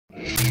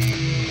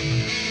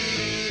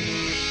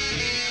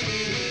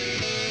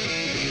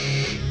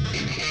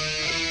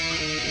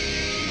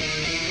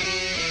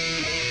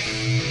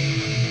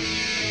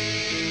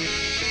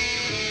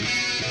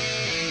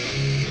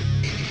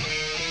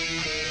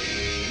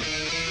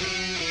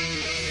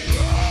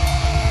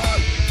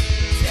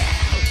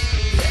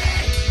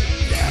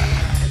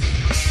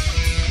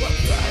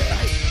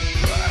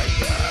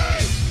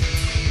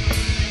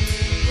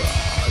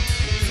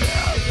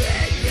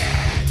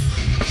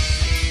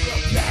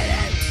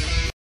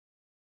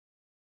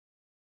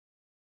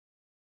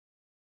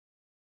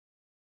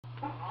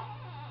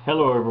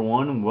Hello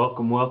everyone and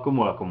welcome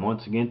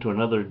once again to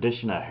another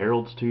edition of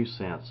Harold's 2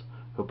 Cents.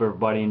 Hope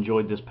everybody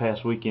enjoyed this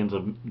past weekend's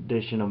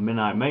edition of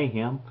Midnight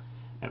Mayhem.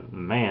 And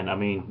man,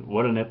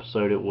 what an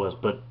episode it was.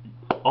 But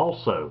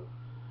also,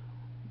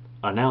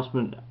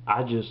 announcement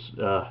I just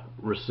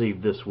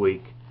received this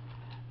week.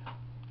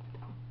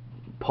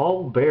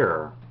 Paul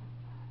Bearer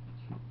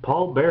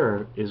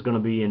is going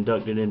to be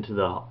inducted into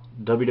the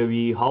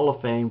WWE Hall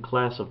of Fame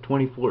class of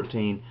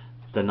 2014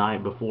 the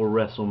night before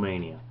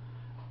WrestleMania.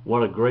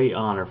 What a great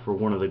honor for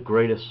one of the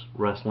greatest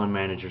wrestling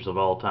managers of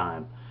all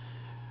time.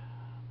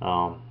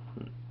 But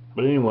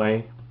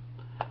anyway,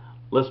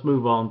 let's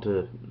move on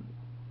to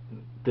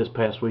this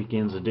past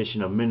weekend's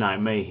edition of Midnight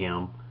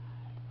Mayhem.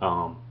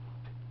 For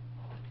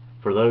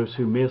those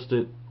who missed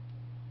it,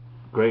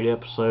 great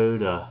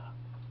episode.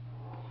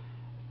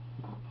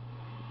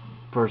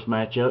 First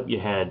matchup, you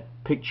had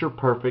Picture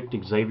Perfect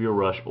Xavier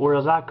Rush, or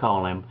as I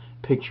call him,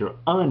 Picture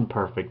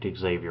Unperfect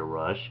Xavier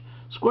Rush,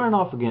 squaring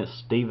off against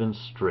Steven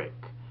Strick.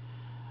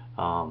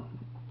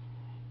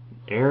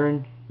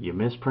 Aaron, you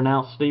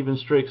mispronounced Steven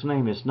Strick's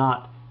name. It's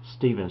not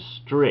Steven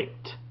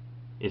Strict.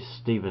 It's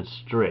Steven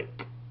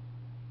Strick.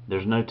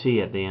 There's no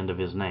T at the end of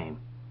his name.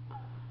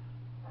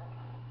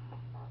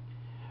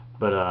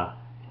 But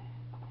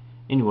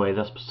anyway,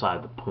 that's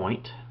beside the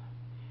point.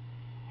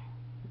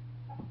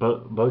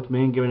 Both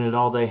men giving it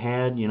all they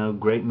had.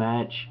 Great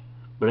match.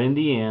 But in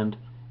the end,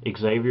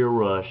 Xavier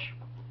Rush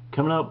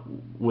coming up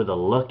with a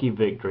lucky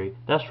victory.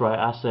 That's right,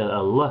 I said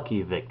a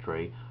lucky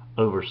victory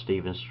over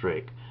Steven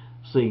Strick.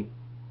 See,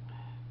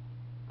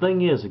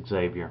 thing is,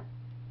 Xavier,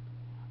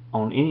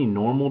 on any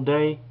normal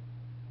day,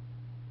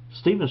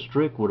 Steven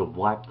Strick would have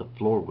wiped the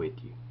floor with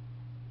you.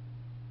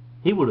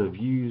 He would have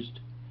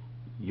used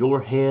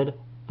your head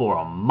for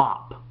a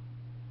mop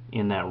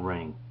in that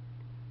ring,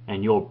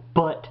 and your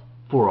butt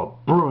for a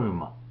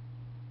broom.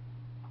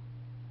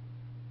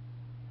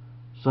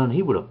 Son,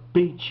 he would have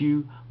beat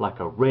you like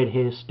a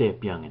redheaded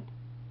step youngin'.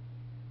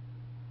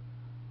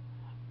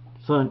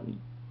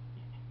 Son,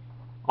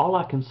 all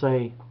I can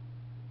say,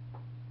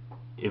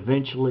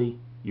 eventually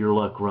your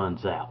luck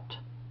runs out.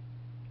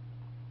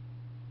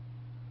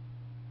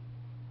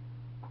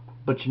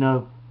 But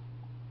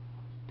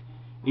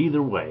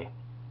either way,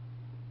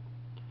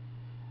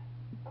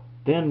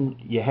 then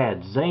you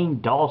had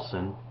Zane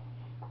Dawson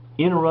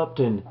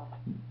interrupting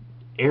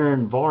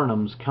Aaron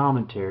Varnum's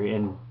commentary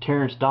and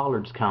Terrence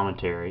Dollard's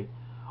commentary,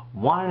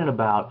 whining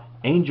about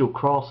Angel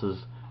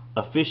Cross's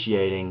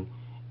officiating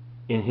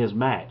in his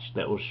match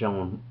that was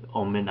shown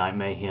on Midnight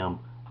Mayhem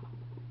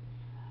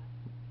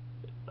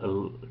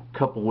a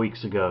couple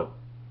weeks ago.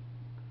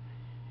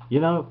 I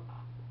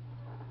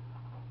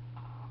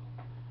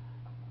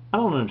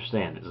don't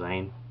understand it,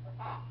 Zane.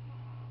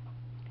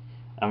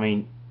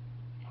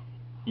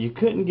 You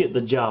couldn't get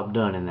the job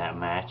done in that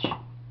match,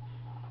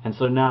 and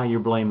so now you're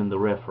blaming the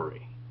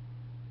referee.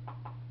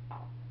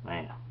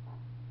 Man,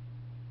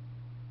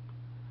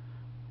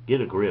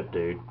 get a grip,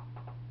 dude.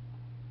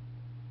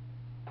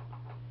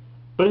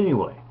 But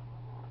anyway,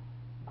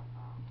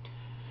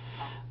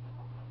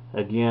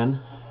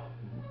 again,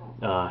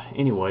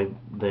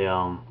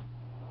 the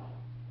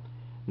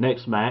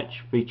next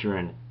match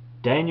featuring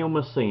Daniel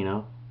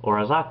Messina, or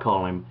as I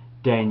call him,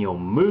 Daniel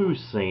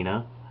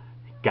Moosina,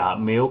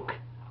 got milk,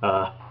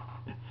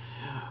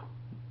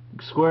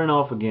 squaring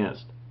off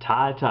against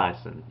Ty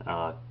Tyson.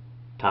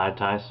 Ty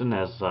Tyson,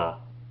 as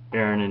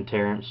Aaron and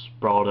Terrence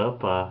brought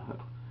up,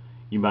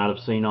 you might have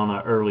seen on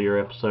an earlier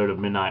episode of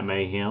Midnight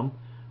Mayhem,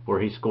 where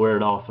he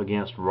squared off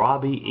against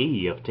Robbie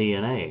E of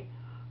TNA.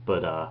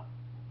 But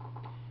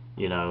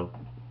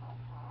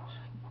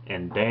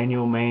and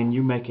Daniel, man,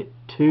 you make it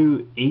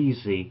too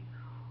easy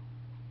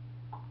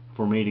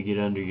for me to get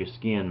under your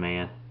skin,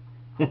 man.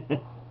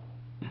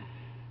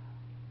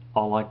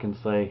 All I can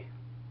say,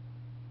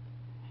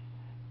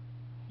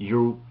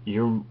 your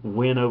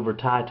win over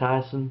Ty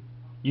Tyson,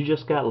 you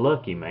just got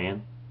lucky,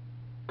 man.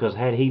 Because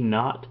had he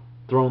not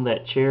thrown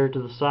that chair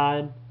to the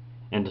side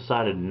and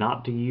decided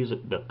not to use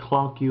it to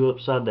clonk you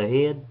upside the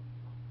head,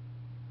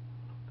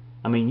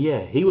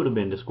 yeah, he would have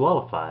been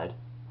disqualified.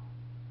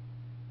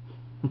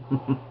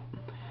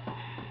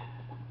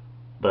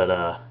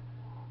 But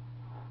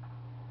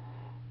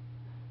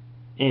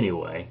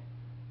anyway,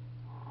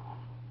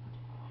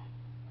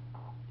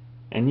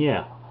 and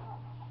yeah,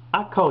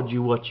 I called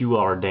you what you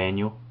are,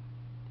 Daniel.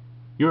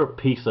 You're a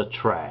piece of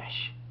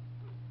trash.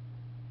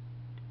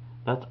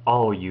 That's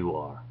all you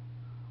are.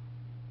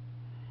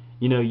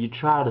 You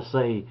try to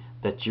say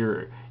that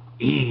you're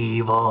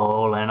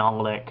evil and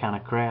all that kind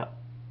of crap.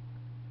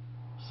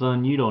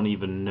 Son, you don't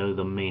even know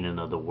the meaning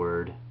of the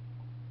word.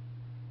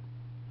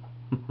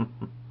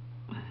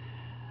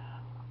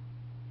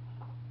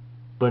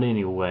 But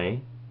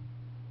anyway,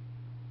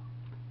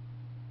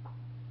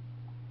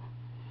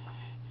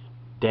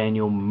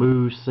 Daniel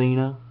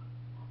Moosina,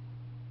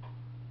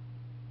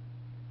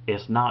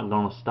 it's not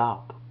gonna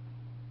stop.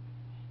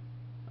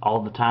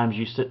 All the times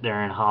you sit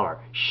there and holler,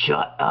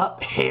 "Shut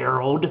up,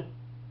 Harold!"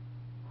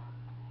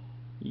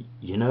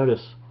 You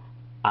notice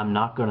I'm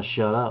not gonna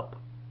shut up.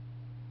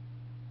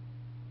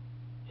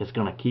 It's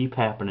going to keep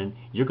happening.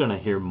 You're going to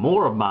hear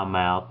more of my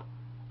mouth,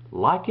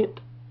 like it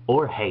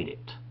or hate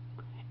it.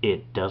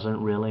 It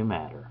doesn't really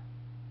matter.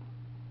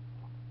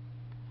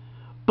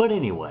 But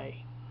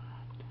anyway,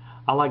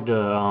 I like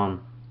to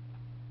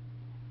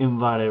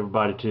invite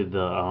everybody to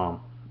the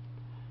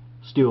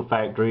Steel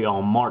Factory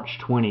on March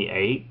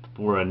 28th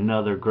for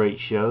another great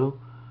show.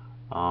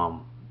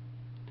 Got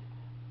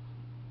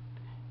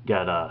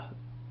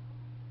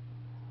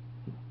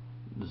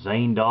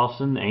Zane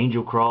Dawson,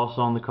 Angel Cross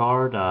on the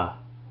card.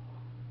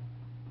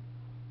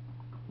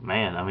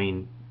 Man, I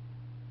mean,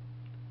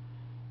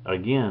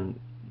 again,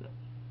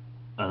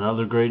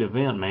 another great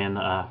event, man.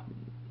 I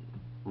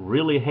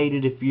really hate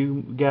it if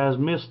you guys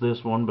missed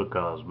this one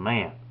because,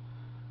 man.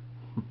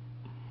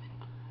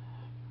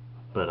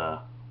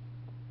 But,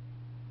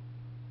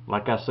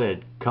 like I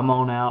said, come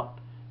on out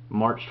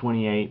March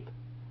 28th,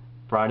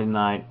 Friday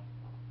night,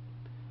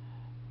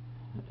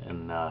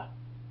 and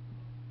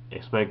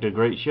expect a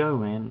great show,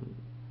 man.